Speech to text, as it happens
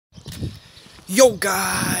Yo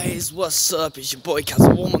guys, what's up? It's your boy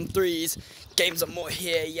Castle113's Games and More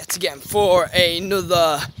here yet again for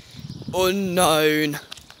another unknown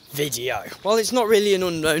video. Well, it's not really an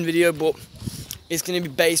unknown video, but it's going to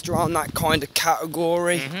be based around that kind of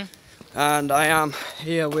category. And I am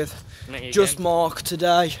here with Just Mark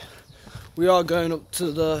today. We are going up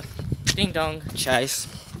to the Ding Dong Chase.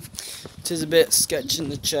 It is a bit sketchy in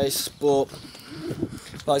the Chase, but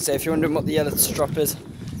like I say, if you're wondering what the yellow strap is,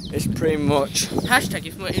 it's pretty much... Hashtag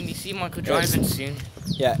if you see Michael driving soon.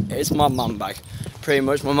 Yeah, it's my mum bag. Pretty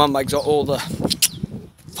much, my mum bag's got all the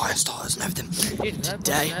fire starters and everything. Dude,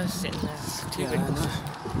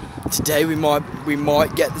 Today we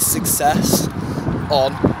might get the success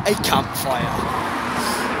on a campfire.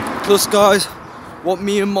 Plus, guys, what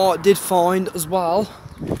me and Mark did find as well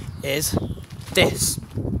is this.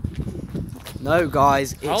 No,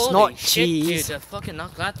 guys, it's Holy not shit, cheese. Dude, fucking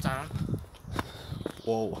knock that down.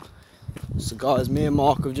 Whoa. So guys, me and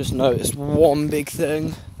Mark have just noticed one big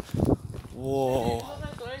thing. Whoa.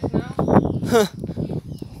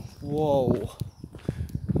 Whoa.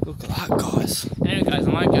 Look at that, guys. Anyway guys,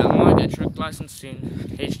 I might get a truck license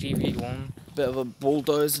soon. HGV1. Bit of a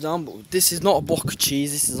bulldozer down, but this is not a block of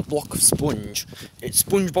cheese, this is a block of sponge. It's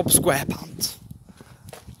SpongeBob SquarePants.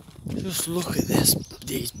 Just look at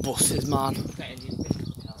these buses, man.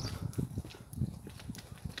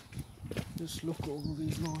 Just look at all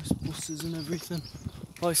these nice buses and everything.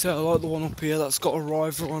 Like I said, I like the one up here that's got a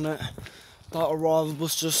Arrival on it. That Arrival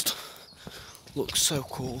bus just looks so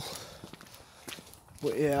cool.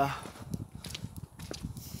 But yeah.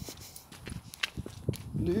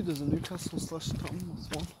 There's a Newcastle/Tottenham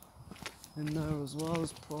one in there as well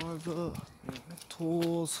as private,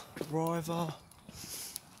 tours, driver.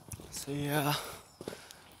 So yeah.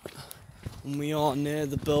 And we are near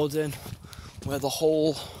the building where the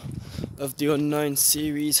whole of the Unknown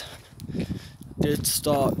series did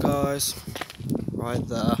start, guys. Right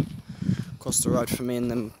there, across the road from me in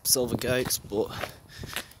them silver gates. But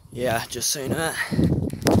yeah, just so you know,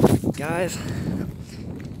 guys,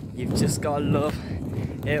 you've just gotta love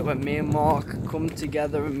it when me and Mark come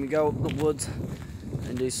together and we go up the woods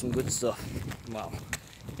and do some good stuff. Well,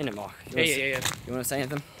 innit, Mark? Yeah. You wanna say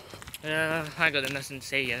anything? I got nothing to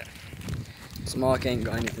say yet. So Mark ain't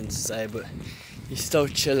got anything to say, but he's still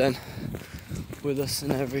chilling with us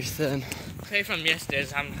and everything. Hey, from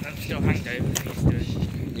yesterday's, I'm still hangover from yesterday.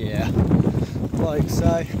 Yeah. Like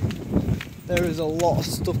say, there is a lot of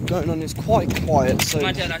stuff going on. It's quite quiet. So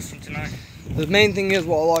Might do that soon tonight. the main thing is,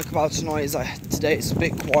 what I like about tonight is that today it's a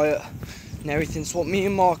bit quiet and everything. So what me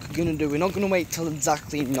and Mark are gonna do, we're not gonna wait till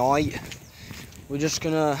exactly night. We're just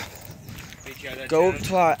gonna go up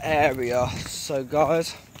to our area. So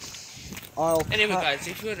guys, Anyway guys,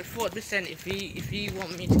 if you want to 40%, if you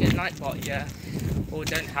want me to get Nightbot, yeah, or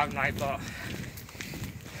don't have Nightbot,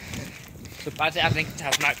 but I think to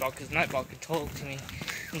have Nightbot because Nightbot can talk to me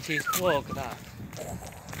into his talk about.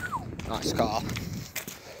 Nice car.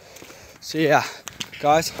 So yeah,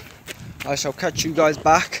 guys, I shall catch you guys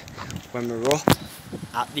back when we're up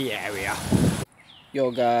at the area. Yo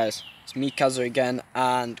guys, it's me Kazu again,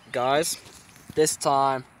 and guys, this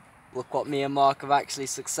time, look what me and Mark have actually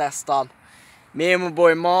successed on. Me and my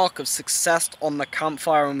boy Mark have successed on the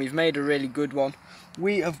campfire, and we've made a really good one.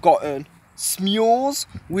 We have gotten s'mores,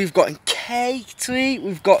 we've gotten cake to eat,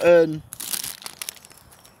 we've gotten...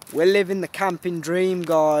 We're living the camping dream,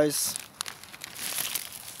 guys.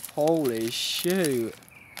 Holy shoot.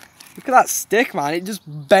 Look at that stick, man, it just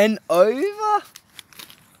bent over.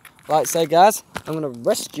 Right, so guys, I'm gonna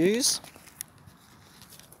rest yous.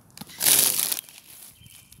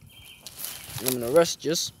 I'm gonna rest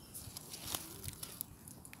yous.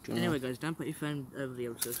 Anyway guys, don't put your phone over the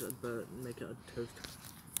other but make it a toast.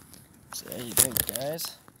 So there you go,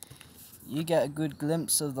 guys. You get a good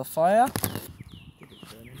glimpse of the fire.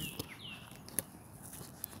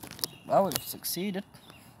 Well, we've succeeded.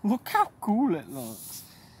 Look how cool it looks.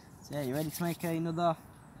 So yeah, you ready to make another...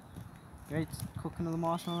 You ready to cook another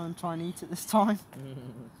marshmallow and try and eat it this time?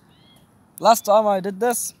 Last time I did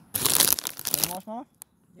this. Marshmallow?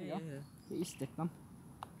 Yeah. Get your stick, man.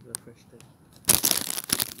 Fresh stick.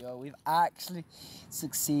 Yo, we've actually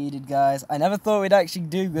succeeded, guys. I never thought we'd actually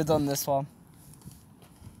do good on this one.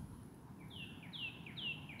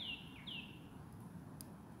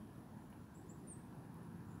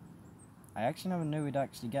 I actually never knew we'd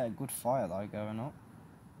actually get a good fire though going up.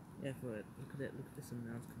 Yeah, for it. Look at it. Look at this and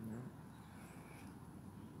now it's coming out.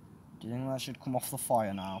 Do you think that should come off the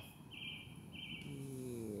fire now?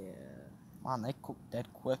 Yeah. Man, they cook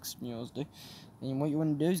dead quick, s'mores do. Then what you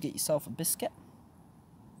want to do is get yourself a biscuit.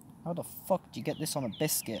 How the fuck do you get this on a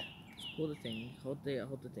biscuit? Hold the thing, hold the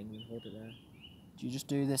thing and hold it there. Do you just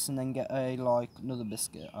do this and then get a another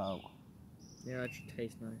biscuit out? Yeah, it should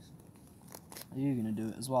taste nice. Are you gonna do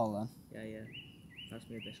it as well then? Yeah. Pass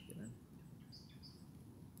me a biscuit then.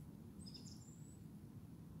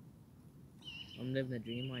 I'm living a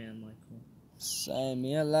dream, I am, Michael. Same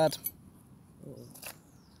here, lad. Oh.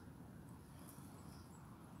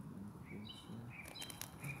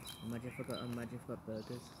 Imagine if I got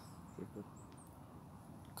burgers. Look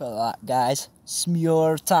at that, guys.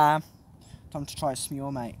 Smure time. Time to try a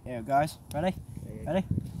smure, mate. Here, guys. Ready? Yeah. Ready?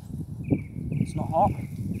 It's not hot.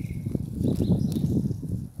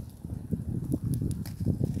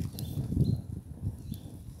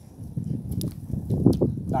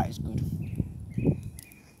 That is good.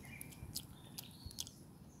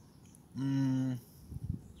 Mmm.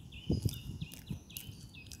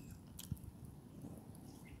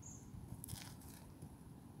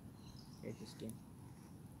 Here's the skin.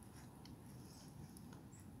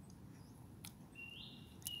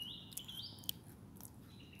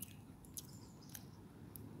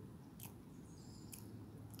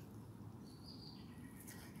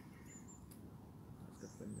 Let's go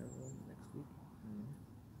for another one next week.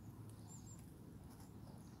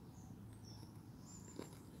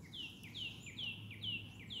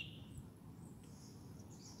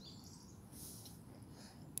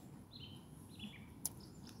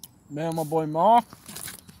 Me and my boy Mark.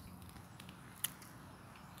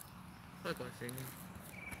 I got singing.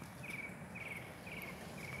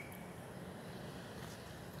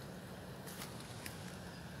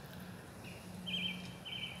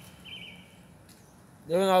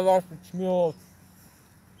 Living our life with smures.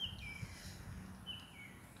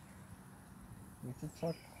 You should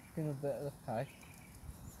try cooking a bit of the cake.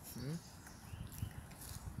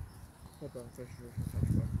 Hold on, fresh.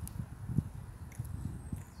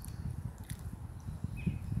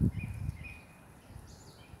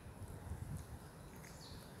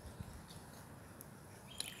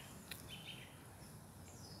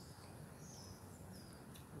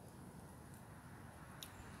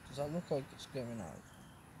 Does that look like it's going out?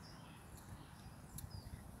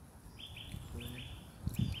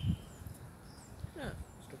 Yeah,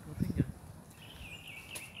 stuck my finger.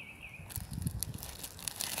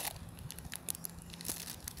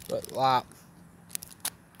 Like that.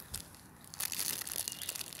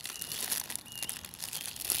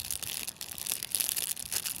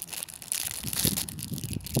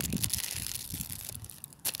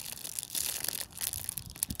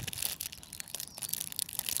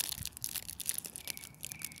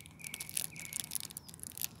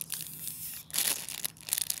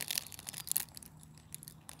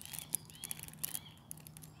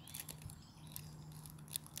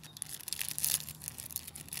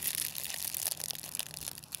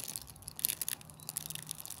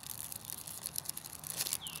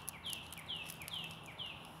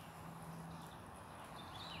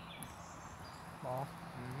 Mark,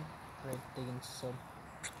 ready to dig into some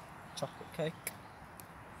chocolate cake.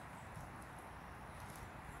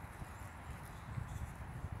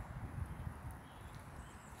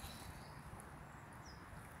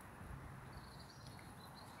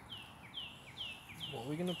 What, are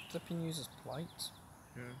we gonna flip and use as plates?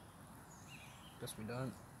 Yeah. Guess we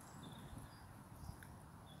don't.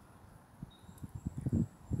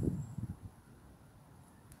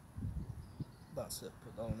 That's it,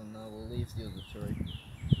 put that one in there, we'll leave the other 3.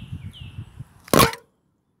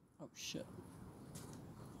 Oh shit.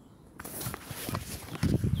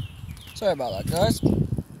 Sorry about that, guys.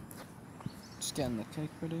 Just getting the cake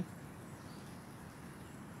ready.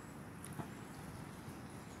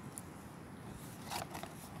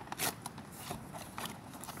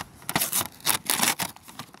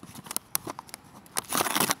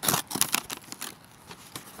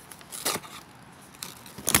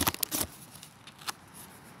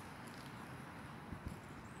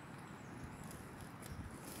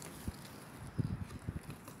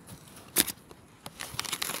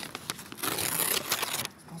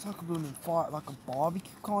 It's like a blooming fire, like a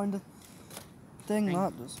barbecue kind of thing,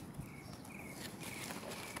 that does.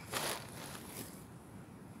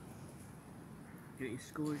 Do it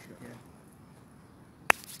scores, yeah.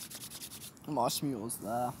 My smure's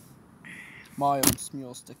there. My own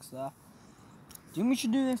smure sticks there. Do you think we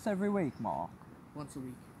should do this every week, Mark? Once a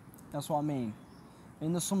week. That's what I mean.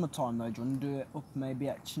 In the summertime though, do you want to do it up maybe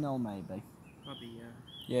at Chanel maybe? Probably,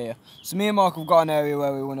 yeah. Yeah. So me and Mark have got an area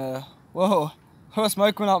where we want to... Whoa!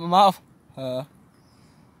 Smoke went out my mouth. So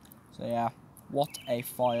yeah. What a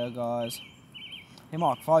fire, guys. Hey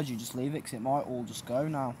Mark, if I was you, just leave it, 'cause it might all just go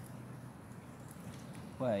now.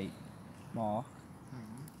 Wait. Mark.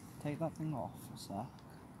 Take that thing off a sec.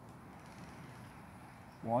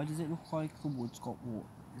 Why does it look like the wood's got water?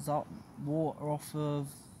 Is that water off of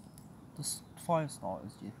the fire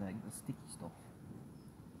starters, do you think? The sticky stuff?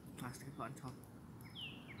 Plastic put on top.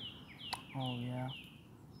 Oh, yeah.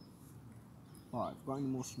 Right, I've got any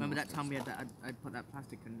more s'mores? Remember that time we had that? I'd put that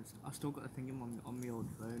plastic in. I still got the thing on my old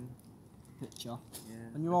phone. Picture?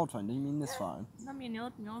 Yeah. On your old phone? Do you mean this phone? Not me, my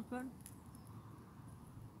old phone.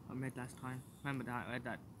 I made last time. Remember that? I had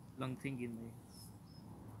that long thing in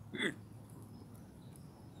there.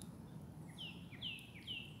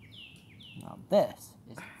 Now this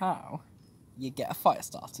is how you get a fire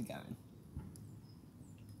starter going.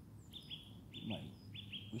 Wait,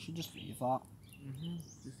 we should just leave that.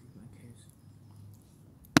 Just leave my case.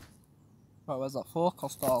 Right, where's that fork? I'll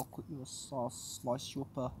start quickly with sauce, slice you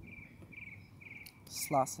up a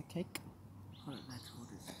slice of cake.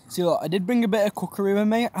 See, look, I did bring a bit of cookery with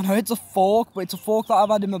me. I know it's a fork, but it's a fork that I've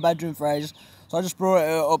had in my bedroom for ages. So I just brought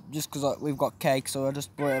it up just because we've got cake, so I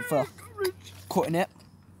just brought it for cutting it.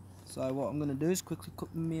 So what I'm going to do is quickly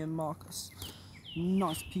cut me and Marcus a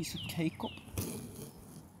nice piece of cake up.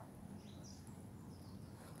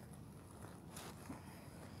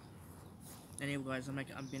 Anyway guys,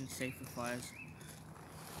 I'm being safe with fires.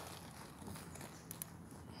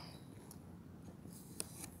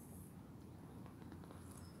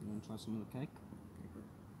 You want to try some of the cake?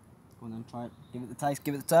 Go on then, try it. Give it the taste,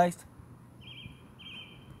 give it the taste.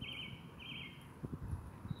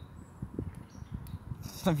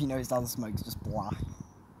 Have you noticed how the smoke's just black?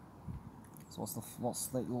 So what's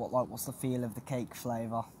the feel of the cake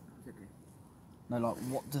flavour? No, like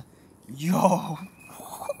what the yo.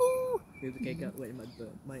 Move the cake out, wait,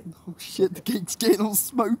 my Oh shit, the cake's getting all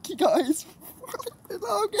smoky, guys. Come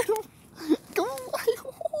away.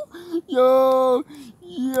 Yo,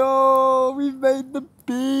 we've made the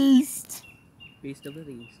beast. Beast of the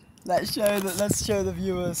beast. Let's show the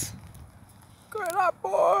viewers. Look at that,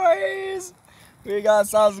 boys. We got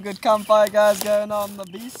ourselves a good campfire, guys, going on the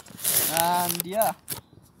beast. And yeah,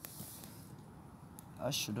 I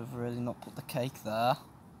should have really not put the cake there.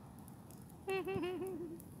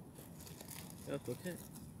 That's okay.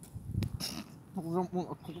 We don't want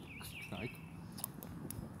a cooked cake.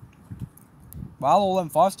 Well, all them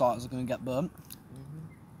 5 starters are going to get burnt.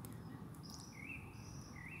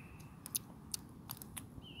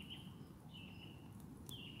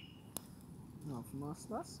 Now from us.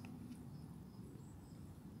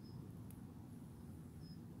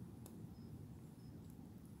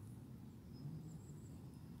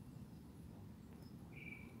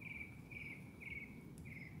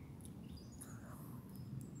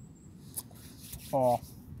 Oh,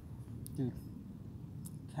 dude,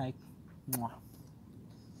 cake, mwah.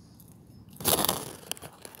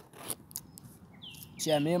 So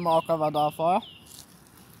yeah, me and Mark have had our fire.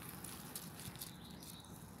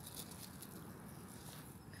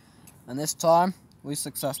 And this time, we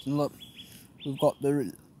successed, and look, we've got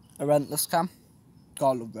the Rentless cam.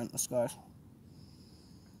 God, I love Rentless, guys.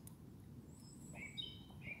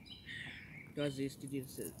 Guys, I used to do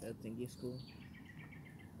this at thingy school.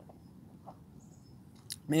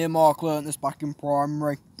 Me and Mark learnt this back in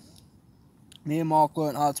primary. Me and Mark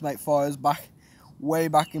learnt how to make fires way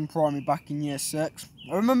back in primary, back in year 6.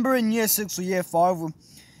 I remember in year 6 or year 5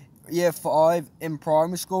 in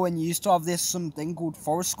primary school, when you used to have this something called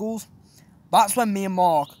forest schools. That's when me and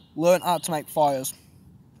Mark learnt how to make fires.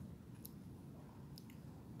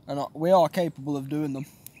 And we are capable of doing them.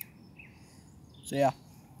 So yeah.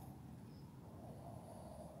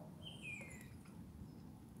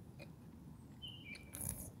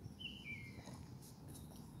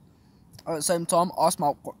 At the same time, I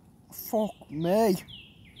smell. Fuck me.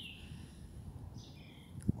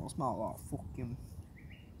 I smell like fucking.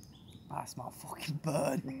 I smell fucking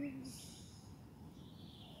burn.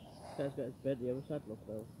 This guy's got his bed the other side, look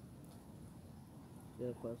though. The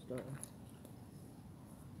other first starter.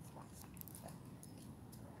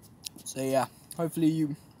 So yeah, hopefully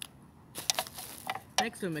you.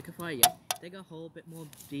 Next time we make a fire, yeah, dig a hole a bit more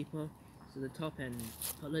deeper to the top end.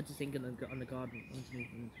 Put loads of things on the garden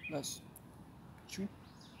underneath. Let's. Should we?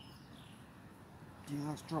 Do you think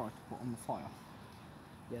that's dry to put on the fire?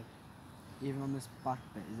 Yeah. Even on this back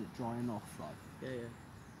bit, is it dry enough? Like. Yeah, yeah.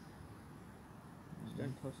 Just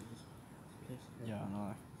don't toss it, just in case. Yeah, I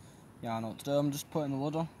know. Yeah, I know what to do. I'm just putting the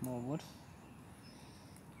wood on. More wood.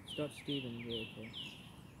 Start steaming really quick.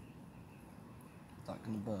 Is that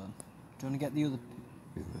gonna burn? Do you want to get the other?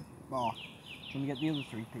 Oh, do you want to get the other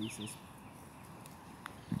 3 pieces?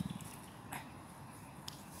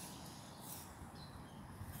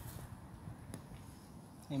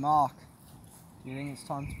 Hey Mark, do you think it's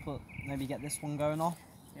time to maybe get this one going off?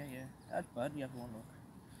 Yeah, yeah. That's bad. You have one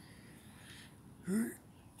look.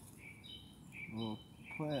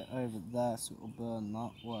 put it over there so it'll burn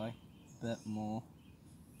that way a bit more.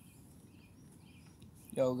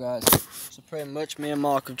 Yo guys, so pretty much me and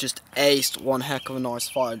Mark have just aced one heck of a nice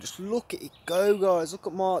fire. Just look at it go, guys. Look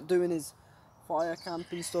at Mark doing his fire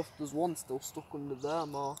camping stuff. There's one still stuck under there,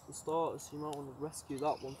 Mark, for starters, so you might want to rescue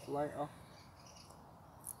that one for later.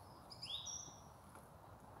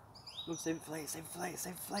 Look, save it for later, save it for later,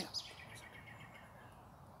 save it for later.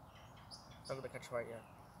 I'm gonna catch fire yet.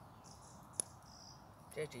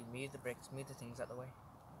 JG, move the bricks, move the things out the way.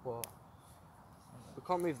 What? We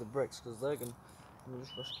can't move the bricks because they're gonna. Let me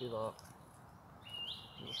just rescue that.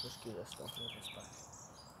 Let me just rescue this stuff.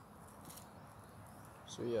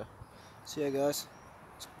 So yeah, guys,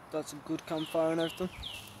 that's a good campfire and everything.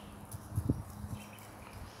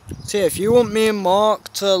 So yeah, if you want me and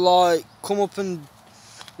Mark to like come up and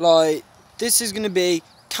like, this is gonna be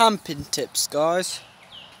camping tips, guys.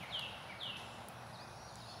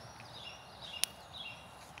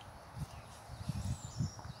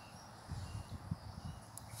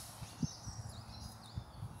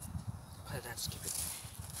 Skip it.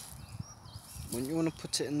 When you want to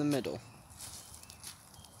put it in the middle.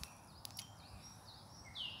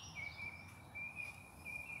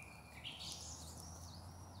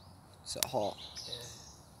 Is it hot? Yeah.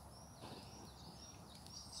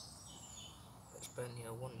 It's burning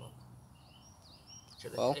here one month. So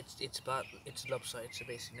Well, it's lopsided, so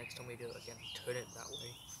basically next time we do it again, turn it that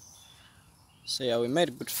way. So yeah, we made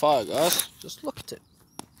a good fire, guys. Just look at it.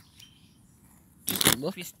 Just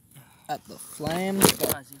look at the flames.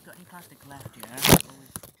 Guys, if you've got any plastic left, yeah, always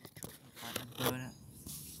just chuck it and burn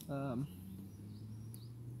it.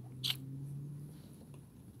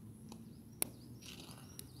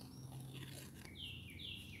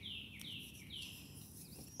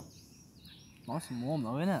 Nice and warm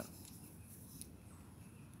though, isn't it?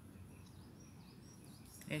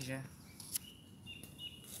 Is yeah.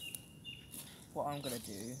 What I'm gonna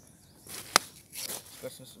do,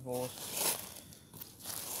 got some s'mores.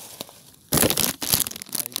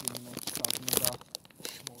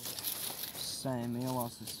 Same here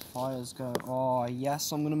whilst this fire's going. Oh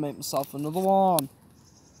yes, I'm gonna make myself another one.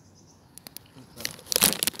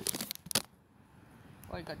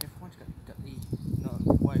 Oh, you got different ones. You got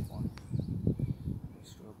the white one.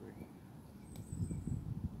 Strawberry.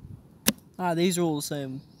 Ah, these are all the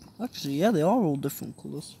same. Actually, yeah, they are all different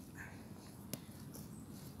colours.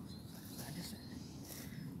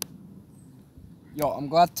 Yo, I'm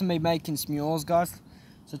glad to be making s'mores, guys.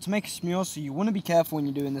 So to make a s'more, so you want to be careful when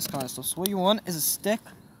you're doing this kind of stuff. So what you want is a stick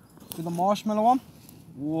with a marshmallow on.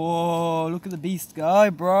 Whoa, look at the beast guy,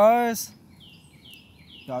 bros.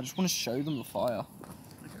 Yeah, I just want to show them the fire.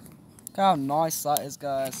 Look how nice that is,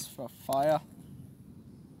 guys, for a fire.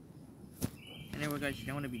 Anyway, guys, you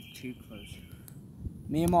don't want to be too close.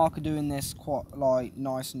 Me and Mark are doing this quite like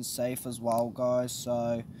nice and safe as well, guys.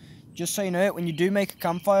 So just so you know, when you do make a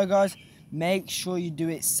campfire, guys, make sure you do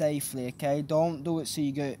it safely, okay? Don't do it so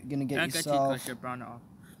you're gonna get yourself. Don't go too close, you'll brown it off.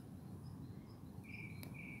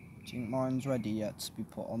 Do you think mine's ready yet to be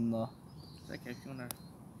put on the? It's okay if you wanna.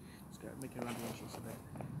 Let's go make a round of inches of it.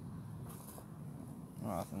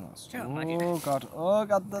 Oh, I think that's. Magic. Oh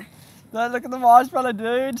god, look at the marshmallow,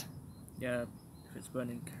 dude. Yeah, if it's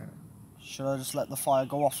burning carrot. Should I just let the fire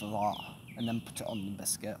go off of that and then put it on the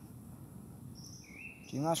biscuit? Do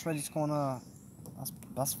you think that's ready to go on a?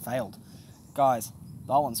 That's failed. Guys,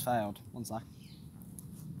 that one's failed. One sec.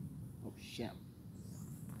 Oh shit.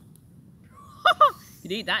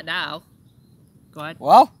 You'd eat that now. Go ahead.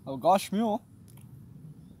 Well, oh gosh, mule.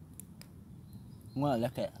 I'm gonna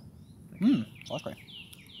lick it. That's great.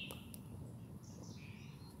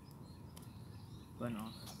 Burn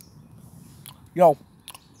off. Yo,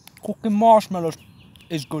 cooking marshmallows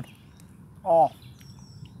is good. Oh.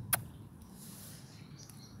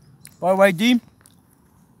 By the way, Dean,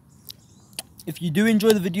 if you do enjoy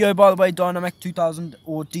the video, by the way, Dynamic 2000,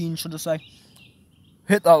 or Dean, should I say,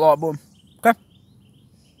 hit that like button, okay?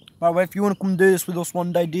 By the way, if you want to come do this with us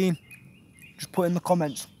one day, Dean, just put in the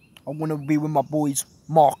comments, I want to be with my boys,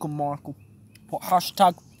 Mark and Michael. Put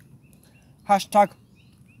hashtag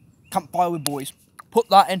campfire with boys. Put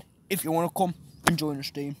that in if you want to come and join us,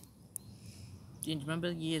 Dean. Dean, do you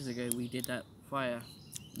remember years ago we did that fire?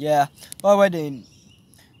 Yeah, by the way, Dean,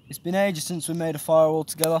 it's been ages since we made a fire all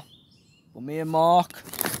together. But me and Mark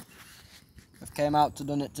have came out to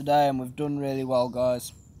done it today, and we've done really well,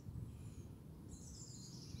 guys.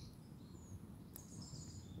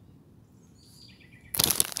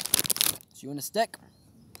 So you want a stick?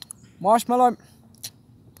 Marshmallow.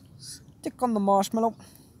 Stick on the marshmallow.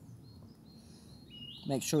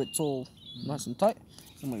 Make sure it's all nice and tight.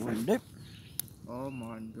 And what you want to do. Oh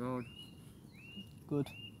my god. good.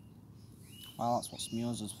 Well, that's what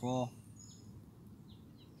Smures is for.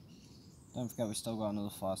 Don't forget we still got another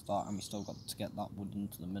fire start and we still got to get that wood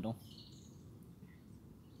into the middle.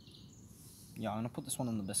 Yeah, I'm going to put this one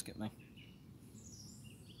on the biscuit, mate.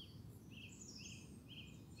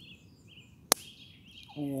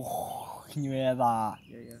 Oh, can you hear that?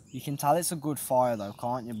 Yeah, yeah. You can tell it's a good fire though,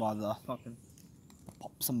 can't you, by the Popping.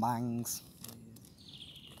 pops and bangs. Yeah.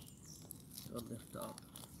 It'll lift up.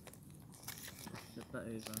 Flip that over.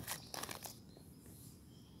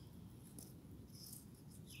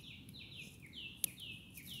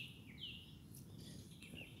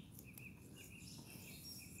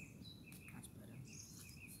 That's better.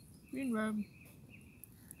 Green room.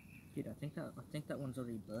 Dude, I think that one's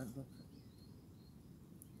already burnt. Look.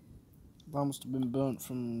 That must have been burnt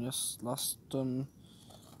from this last time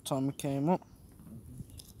we came up.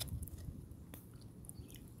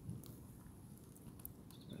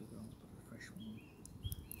 There we go. Put a fresh one.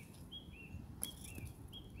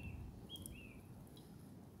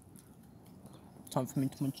 Time for me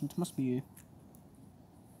to munch into my spew.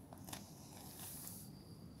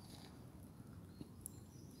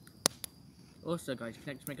 Also, guys, you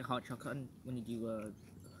can just make a hot chocolate when you do a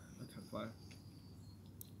campfire.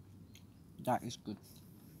 That is good.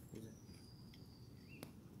 Is it?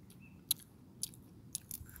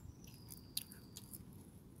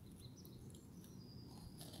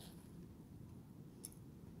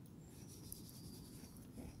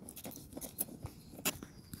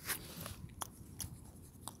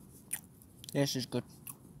 This is good.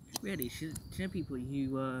 Really, should people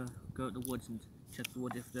who go out the woods and check the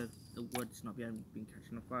wood if the wood's not been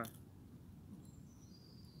catching on fire?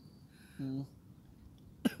 Mm.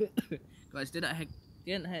 Guys,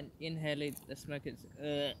 didn't inhale the smoke. It's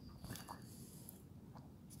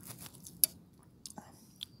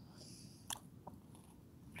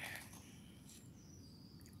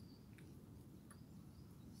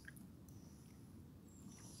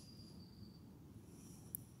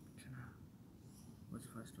What's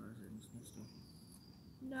the first one? Is it in this one?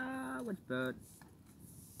 No, it's bird.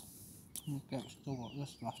 Okay, still got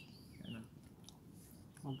this left. I know.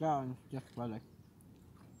 I'm going just ready.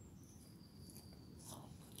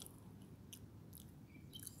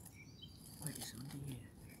 Wait, it's under here.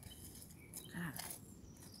 Ah.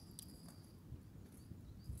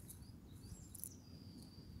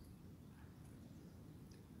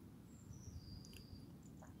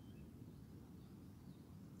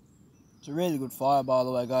 It's a really good fire, by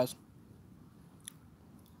the way, guys.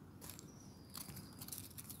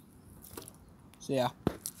 So yeah,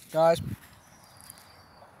 guys,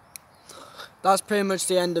 that's pretty much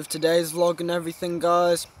the end of today's vlog and everything,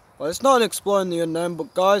 guys. Well, it's not an Exploring the Unknown,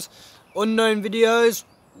 but guys, unknown videos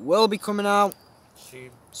will be coming out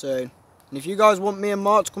soon. And if you guys want me and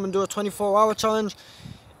Mark to come and do a 24-hour challenge,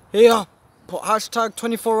 here, put hashtag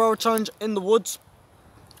 24-hour challenge in the woods.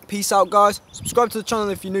 Peace out, guys. Subscribe to the channel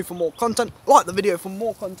if you're new for more content. Like the video for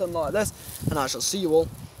more content like this. And I shall see you all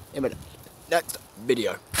in my next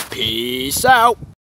video. Peace out.